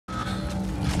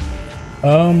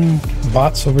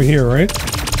Bots over here, right?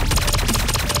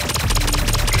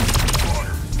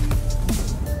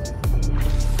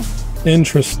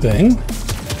 Interesting.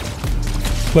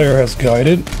 Player has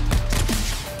guided.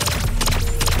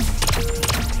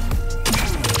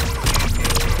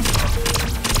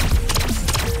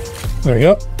 There you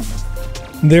go.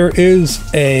 There is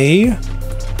a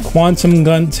Quantum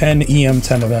Gun 10 EM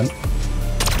 10 event.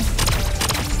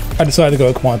 I decided to go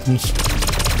with Quantums.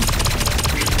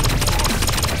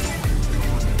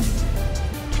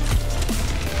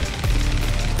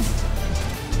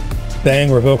 Dang,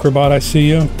 Revoker Bot, I see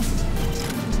you.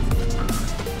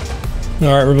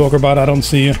 Alright, Revoker Bot, I don't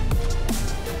see you.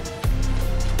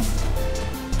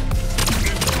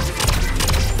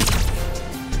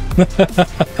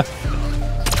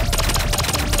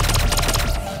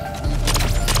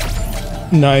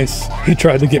 Nice. He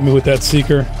tried to get me with that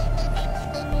Seeker.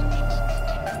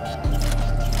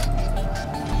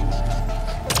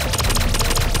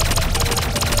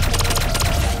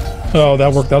 Oh,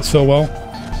 that worked out so well.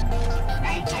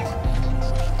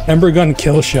 Ember Gun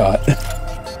kill shot.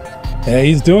 Yeah,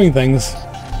 he's doing things.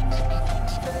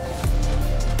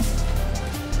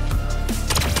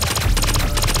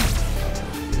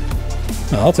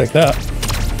 I'll take that.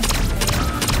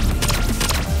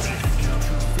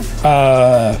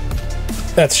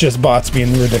 That's just bots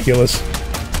being ridiculous.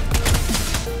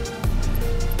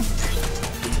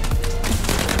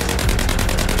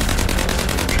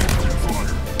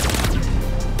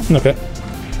 Okay.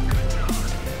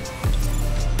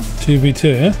 2v2,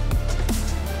 yeah?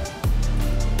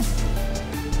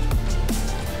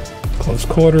 Close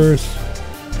quarters.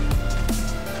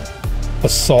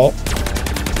 Assault.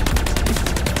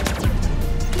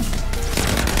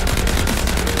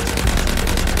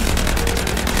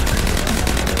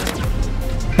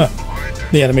 Huh.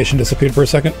 The animation disappeared for a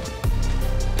second.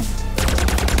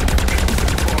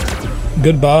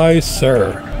 Goodbye,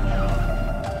 sir.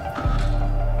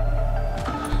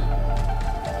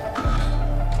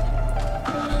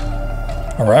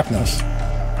 Arachnos.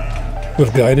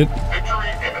 With guided.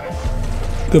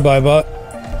 Goodbye, bot.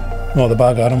 Oh, the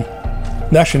bot got him.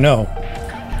 Actually, no.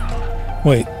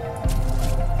 Wait.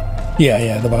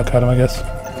 Yeah, the bot got him, I guess.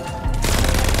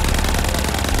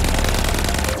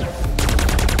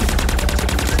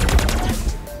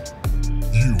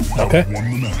 Okay.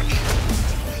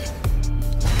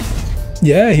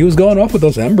 Yeah, he was going off with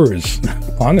those embers.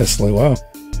 Honestly, wow.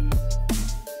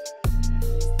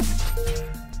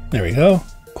 There we go.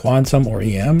 Quantum or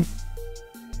EM.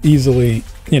 Easily,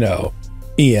 you know,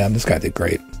 EM. This guy did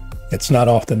great. It's not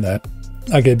often that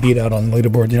I get beat out on the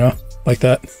leaderboard, you know, like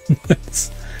that.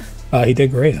 He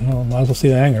did great. Well, might as well see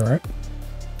the anger, right?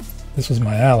 This was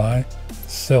my ally,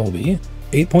 Selby.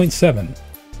 8.7.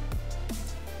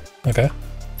 Okay.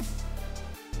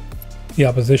 The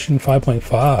opposition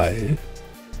 5.5.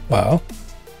 Wow.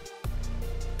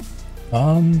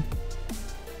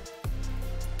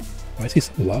 Why is he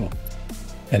so low?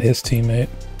 And his teammate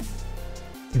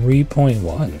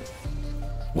 3.1.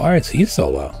 Why is he so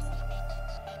low?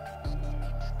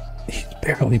 He's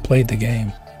barely played the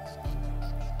game.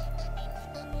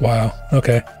 Wow.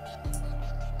 Okay.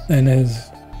 And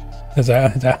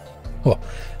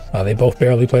they both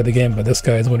barely played the game, but this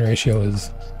guy's win ratio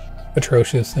is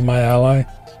atrocious. And my ally,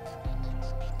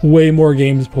 way more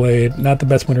games played. Not the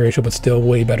best win ratio, but still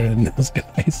way better than those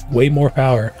guys. Way more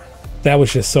power. That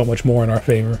was just so much more in our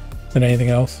favor than anything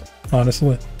else,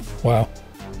 honestly. Wow.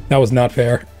 That was not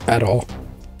fair at all.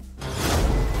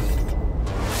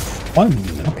 One.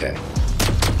 Okay.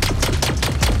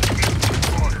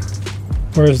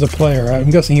 Where's the player? I'm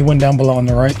guessing he went down below on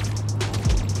the right.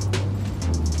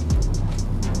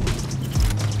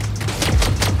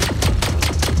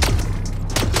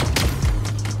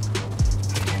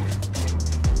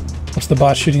 What's the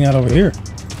bot shooting at over here?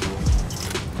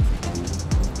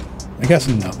 I guess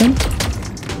nothing?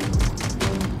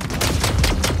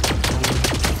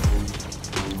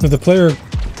 If the player...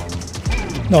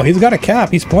 No, he's got a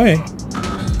cap. He's playing.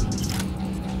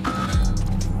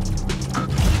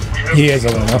 He is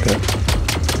alone. Okay.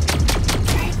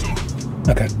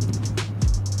 Okay.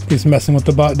 He's messing with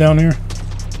the bot down here.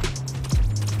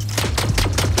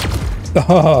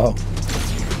 Oh.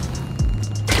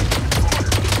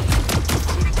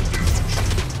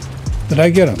 Did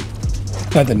I get him?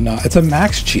 I did not. It's a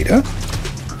max cheetah?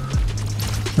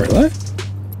 Really?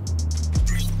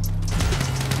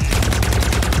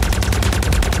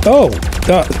 Oh,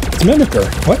 it's Mimicker.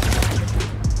 What?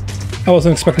 I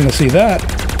wasn't expecting to see that.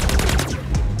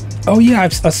 Oh yeah, I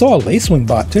saw a Lacewing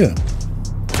bot too.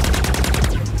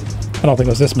 I don't think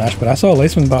it was this match, but I saw a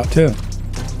Lacewing bot too.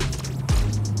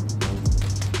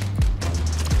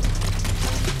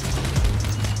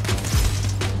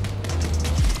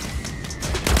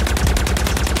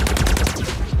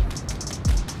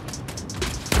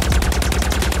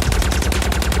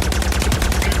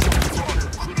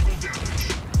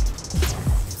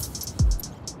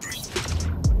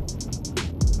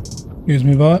 Excuse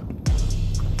me, bot.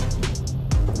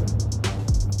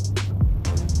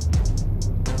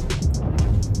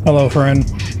 Hello, friend.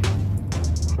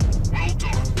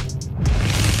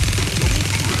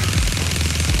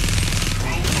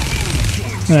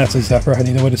 That's a Zephyr. I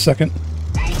need to wait a second.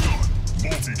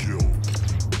 Multi-kill.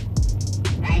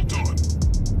 Well done.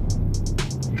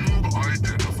 Noob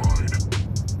identified.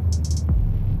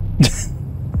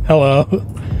 Hello.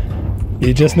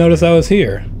 You just noticed I was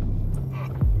here.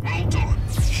 Well done.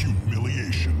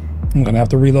 Humiliation. I'm gonna have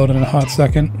to reload in a hot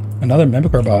second. Another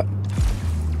Mimicker bot.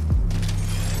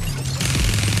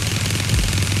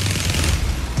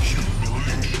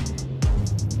 Humiliation.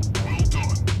 Well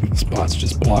done. This bot's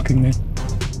just blocking me.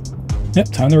 Yep,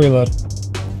 time to reload.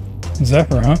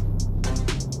 Zephyr, huh?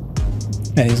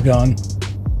 And he's gone.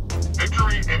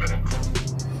 Victory imminent.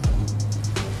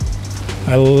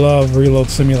 I love Reload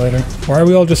Simulator. Why are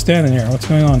we all just standing here? What's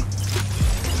going on?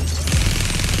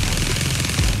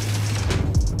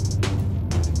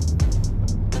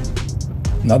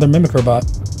 Another Mimicker bot.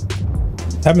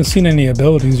 Haven't seen any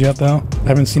abilities yet, though.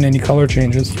 Haven't seen any color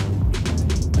changes.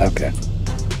 Okay.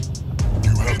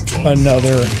 You have done.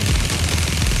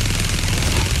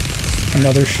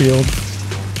 Another shield.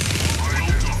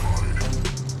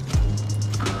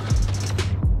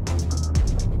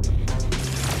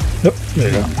 Yep, there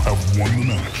you go. Have won the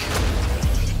match.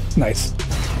 Nice.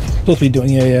 Supposed to be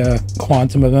doing a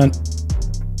quantum event.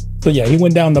 So yeah, he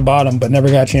went down the bottom, but never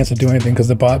got a chance to do anything because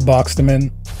the bot boxed him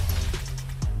in.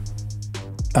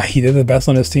 He did the best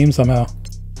on his team somehow.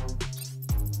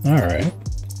 Alright.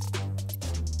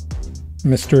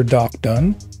 Mr. Doc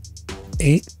Dunn.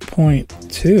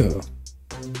 8.2.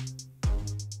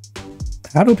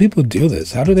 How do people do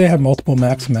this? How do they have multiple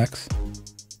max mechs?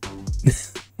 And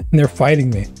they're fighting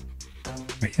me.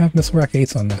 Why do you have Miss Rack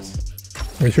 8s on this?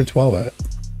 Where's your 12 at?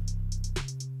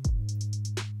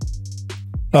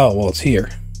 Oh, well, it's here.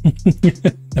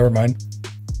 Never mind.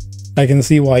 I can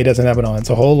see why he doesn't have it on. It's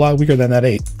a whole lot weaker than that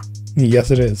 8.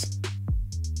 Yes, it is.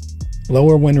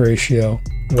 Lower win ratio.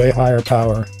 Way higher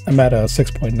power. I'm at a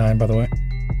 6.9, by the way.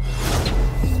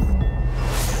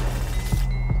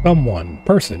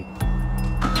 Person.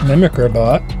 Mimicker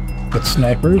bot with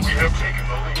snipers. We have taken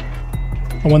the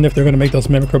lead. I wonder if they're going to make those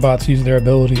Mimicker bots use their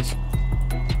abilities.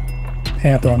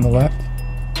 Panther on the left.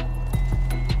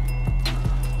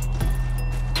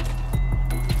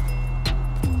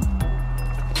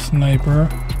 Sniper.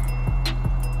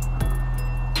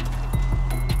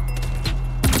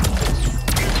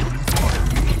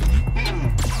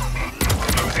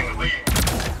 Losing the lead.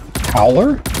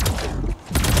 Howler?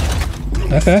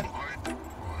 Okay.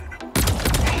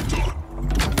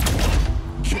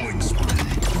 Killing spree.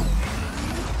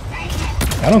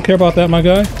 I don't care about that, my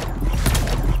guy.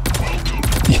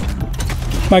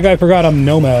 My guy forgot I'm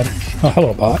Nomad. Oh,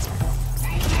 hello, bot.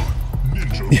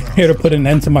 Ninja Here to put an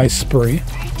end to my spree.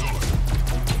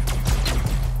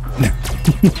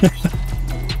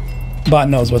 Bot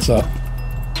knows what's up.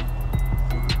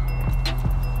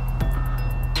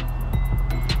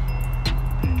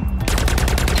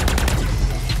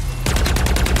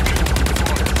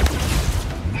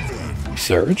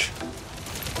 Surge.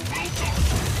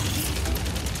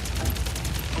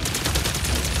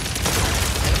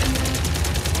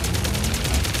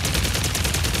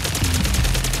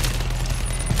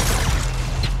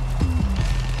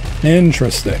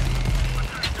 Interesting.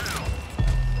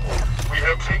 We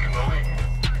have taken the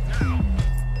lead.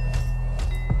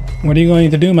 What are you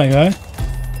going to do, my guy?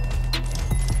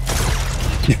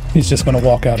 He's just gonna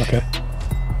walk out, okay.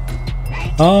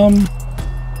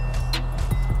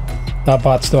 That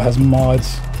bot still has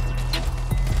mods.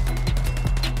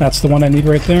 That's the one I need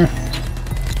right there.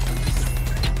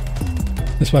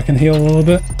 This way I can heal a little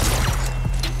bit.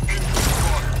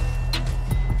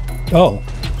 Oh.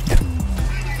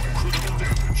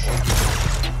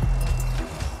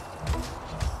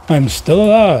 I'm still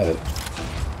alive.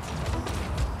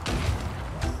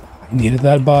 I needed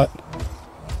that bot.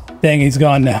 Dang, he's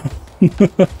gone now.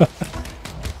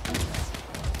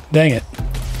 Dang it.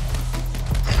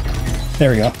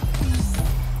 There we go.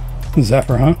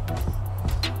 Zephyr, huh?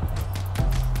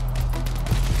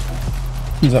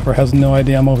 Zephyr has no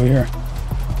idea I'm over here.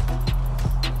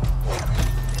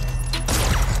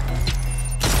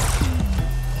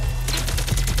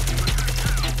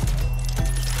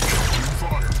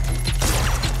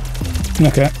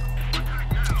 Okay.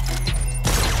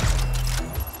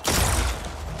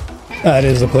 That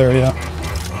is the player, yeah.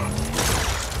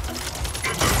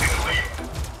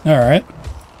 Alright.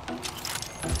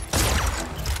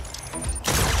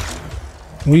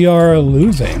 We are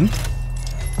losing.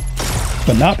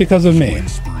 But not because of me.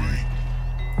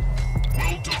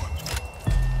 Well done.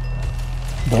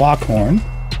 block horn.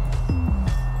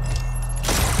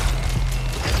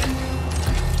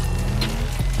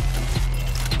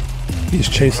 He's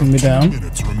chasing me down.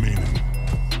 Minutes remaining.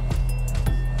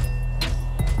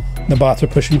 The bots are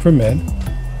pushing for mid.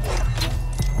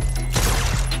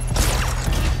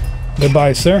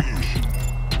 Goodbye, sir.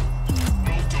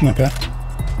 Okay.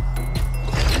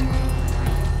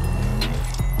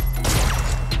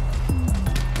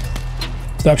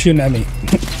 Stop shooting at me.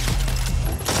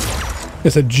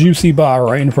 It's a juicy bot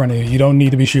right in front of you. You don't need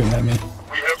to be shooting at me.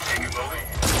 We have taken the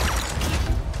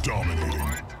lead.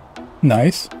 Dominating.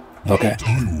 Nice. Okay.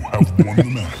 You have won the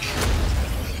match.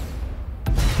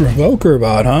 Revoker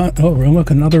bot, huh? Oh,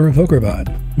 look, another Revoker bot.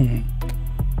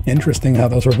 Interesting how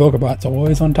those Revoker bots are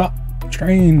always on top.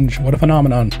 Strange. What a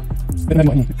phenomenon.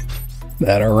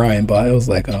 That Orion bot was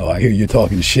like, oh, I hear you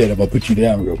talking shit. I'm gonna put you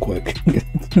down real quick.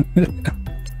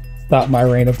 Stop my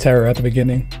reign of terror at the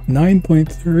beginning.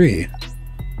 9.3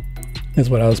 is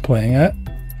what I was playing at.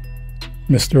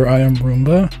 Mr. I Am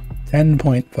Roomba,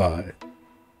 10.5.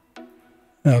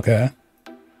 Okay.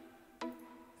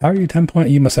 How are you 10 point?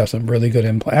 You must have some really good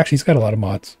implants. Actually, he's got a lot of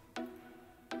mods.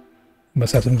 You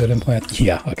must have some good implants.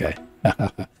 Yeah, okay.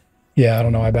 Yeah, I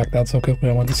don't know. I backed out so quickly.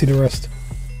 I wanted to see the rest.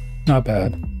 Not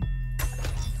bad.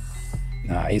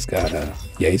 Nah, he's got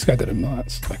yeah, he's got good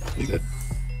implants. Like, really good.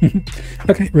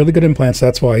 Okay, really good implants.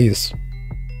 That's why he's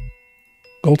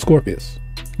Gold Scorpius.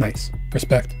 Nice.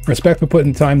 Respect. Respect for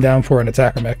putting time down for an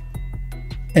attacker mech.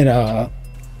 In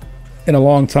a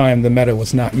long time, the meta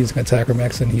was not using attacker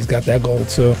mechs, and he's got that gold,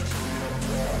 so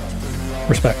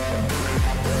respect.